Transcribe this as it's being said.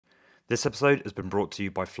This episode has been brought to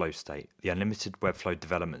you by FlowState, the unlimited Webflow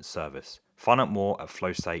development service. Find out more at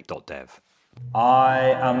flowstate.dev. I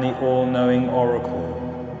am the all-knowing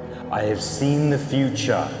oracle. I have seen the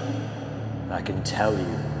future. I can tell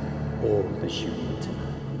you all that you need to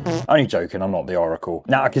know. Only joking, I'm not the oracle.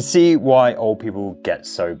 Now, I can see why old people get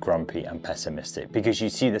so grumpy and pessimistic, because you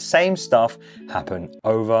see the same stuff happen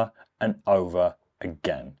over and over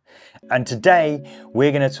again. And today,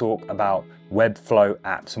 we're going to talk about Webflow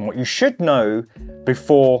apps and what you should know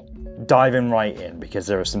before diving right in, because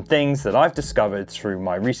there are some things that I've discovered through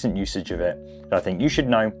my recent usage of it that I think you should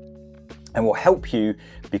know and will help you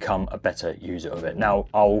become a better user of it. Now,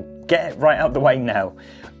 I'll get it right out the way now.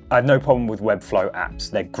 I have no problem with Webflow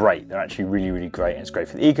apps. They're great. They're actually really, really great. And it's great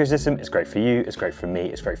for the ecosystem. It's great for you. It's great for me.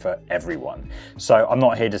 It's great for everyone. So I'm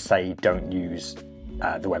not here to say don't use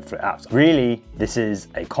the Webflow apps. Really, this is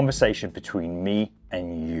a conversation between me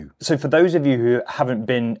and you. So for those of you who haven't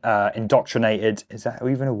been indoctrinated, is that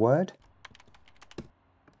even a word?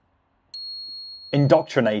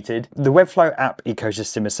 Indoctrinated. The Webflow app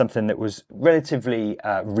ecosystem is something that was relatively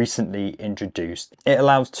recently introduced. It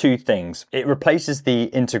allows two things. It replaces the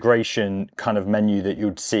integration kind of menu that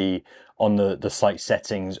you'd see on the site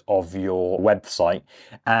settings of your website,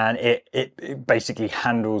 and it basically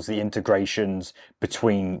handles the integrations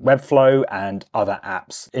between Webflow and other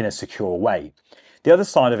apps in a secure way. The other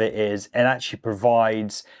side of it is it actually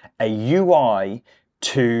provides a UI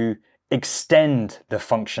to extend the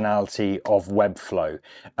functionality of Webflow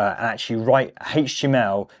and actually write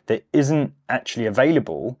HTML that isn't actually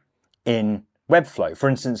available in Webflow. For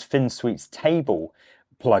instance, FinSuite's table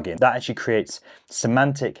plugin that actually creates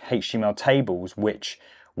semantic HTML tables, which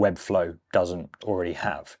Webflow doesn't already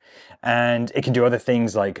have. And it can do other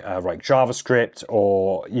things like write JavaScript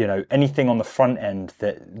or anything on the front end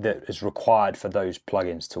that is required for those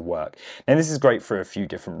plugins to work. And this is great for a few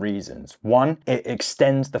different reasons. One, it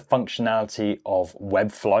extends the functionality of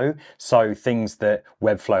Webflow. So things that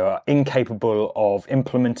Webflow are incapable of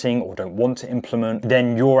implementing or don't want to implement,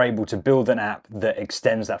 then you're able to build an app that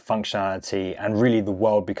extends that functionality, and really the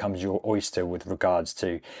world becomes your oyster with regards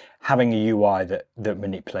to having a UI that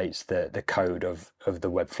manipulates the code of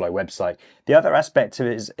the Webflow website. The other aspect of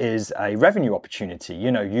it is a revenue opportunity.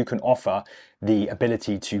 You can offer the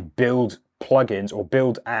ability to build plugins or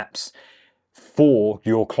build apps for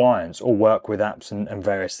your clients or work with apps and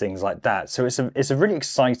various things like that. So it's a really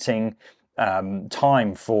exciting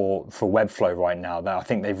time for Webflow right now, that I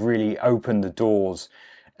think they've really opened the doors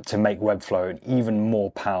to make Webflow an even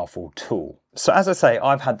more powerful tool. So as I say,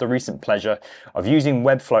 I've had the recent pleasure of using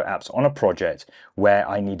Webflow apps on a project where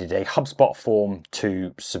I needed a HubSpot form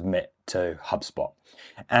to submit to HubSpot.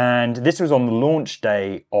 And this was on the launch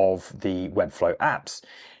day of the Webflow apps.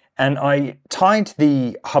 And I tied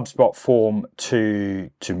the HubSpot form to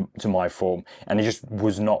my form, and it just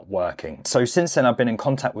was not working. So since then, I've been in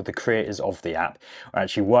contact with the creators of the app. We're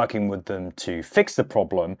actually working with them to fix the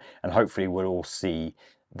problem, and hopefully we'll all see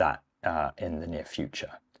that in the near future.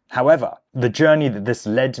 However, the journey that this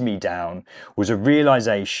led me down was a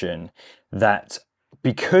realization that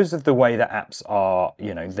because of the way that apps are,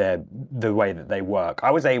 the way that they work,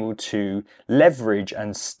 I was able to leverage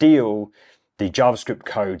and steal the JavaScript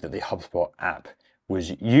code that the HubSpot app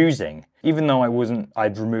was using. Even though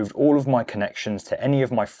I'd removed all of my connections to any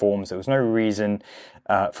of my forms, there was no reason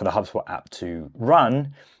for the HubSpot app to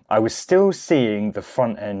run. I was still seeing the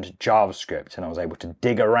front end JavaScript, and I was able to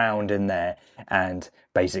dig around in there and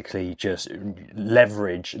basically just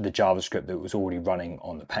leverage the JavaScript that was already running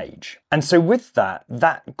on the page. And so with that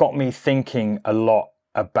got me thinking a lot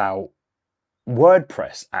about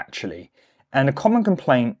WordPress actually. And a common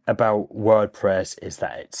complaint about WordPress is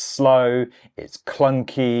that it's slow, it's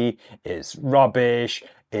clunky, it's rubbish,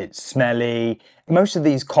 it's smelly. Most of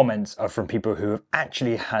these comments are from people who have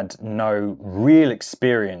actually had no real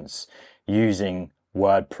experience using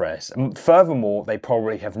WordPress. And furthermore, they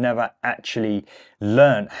probably have never actually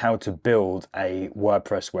learned how to build a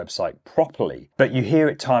WordPress website properly. But you hear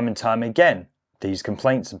it time and time again, these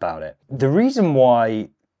complaints about it. The reason why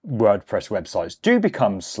WordPress websites do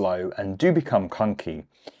become slow and do become clunky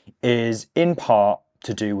is in part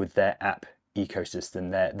to do with their app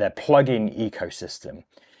ecosystem, their plugin ecosystem.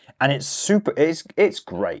 And it's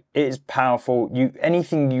great. It is powerful.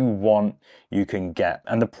 Anything you want, you can get.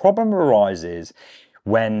 And the problem arises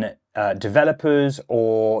when developers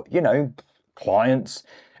or clients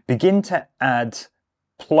begin to add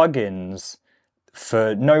plugins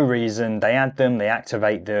for no reason. They add them, they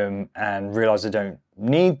activate them, and realize they don't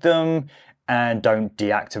need them and don't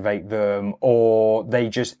deactivate them, or it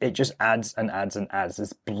just adds and adds and adds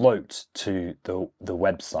this bloat to the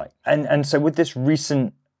website. And so with this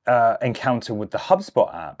recent encounter with the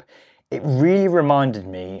HubSpot app, it really reminded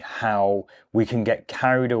me how we can get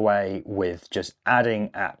carried away with just adding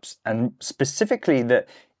apps, and specifically that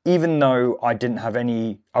even though I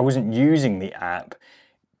wasn't using the app,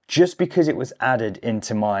 just because it was added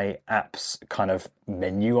into my apps kind of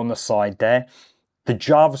menu on the side there, the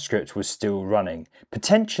JavaScript was still running,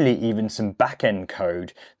 potentially even some back-end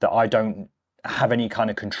code that I don't have any kind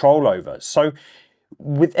of control over. So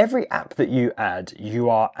with every app that you add, you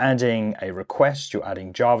are adding a request, you're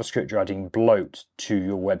adding JavaScript, you're adding bloat to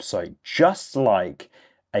your website, just like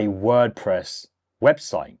a WordPress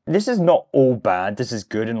website. This is not all bad, this is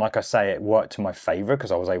good, and like I say, it worked to my favor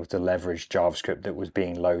because I was able to leverage JavaScript that was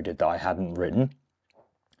being loaded that I hadn't written.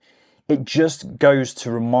 It just goes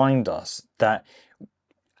to remind us that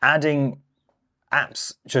adding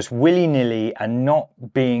apps just willy-nilly and not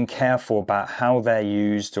being careful about how they're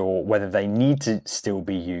used or whether they need to still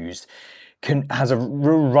be used has a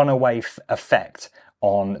real runaway effect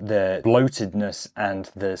on the bloatedness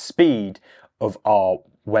and the speed of our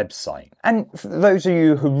website. And for those of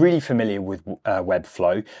you who are really familiar with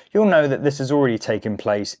Webflow, you'll know that this has already taken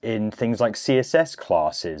place in things like CSS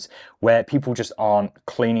classes, where people just aren't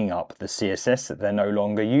cleaning up the CSS that they're no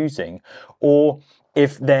longer using, or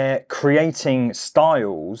if they're creating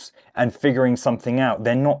styles and figuring something out,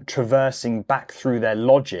 they're not traversing back through their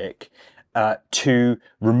logic to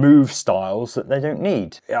remove styles that they don't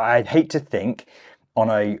need. I'd hate to think on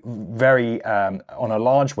a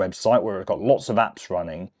large website where it's got lots of apps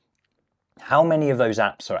running, how many of those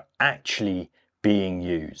apps are actually being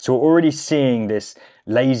used. So we're already seeing this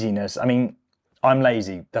laziness. I mean, I'm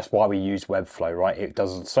lazy, that's why we use Webflow, right? It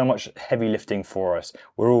does so much heavy lifting for us.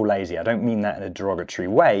 We're all lazy. I don't mean that in a derogatory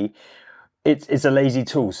way. It's a lazy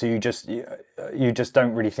tool, so you just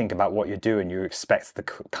don't really think about what you're doing. You expect the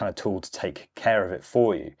kind of tool to take care of it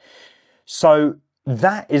for you. So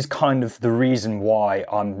that is kind of the reason why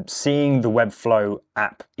I'm seeing the Webflow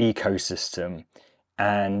app ecosystem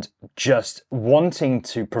and just wanting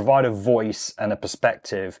to provide a voice and a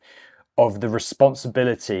perspective of the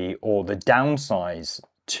responsibility or the downsides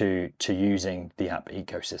to using the app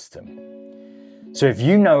ecosystem. So if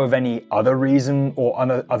you know of any other reason or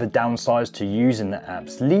other downsides to using the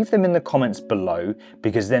apps, leave them in the comments below,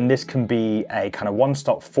 because then this can be a kind of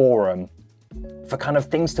one-stop forum for kind of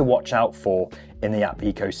things to watch out for in the app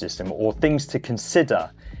ecosystem, or things to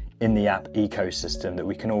consider in the app ecosystem that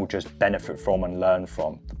we can all just benefit from and learn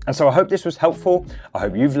from. And so I hope this was helpful. I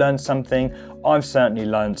hope you've learned something. I've certainly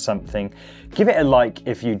learned something. Give it a like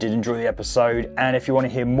if you did enjoy the episode, and if you want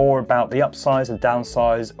to hear more about the upsides and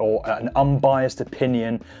downsides or an unbiased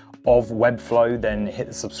opinion of Webflow, then hit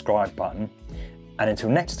the subscribe button. And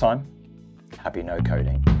until next time, happy no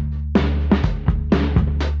coding.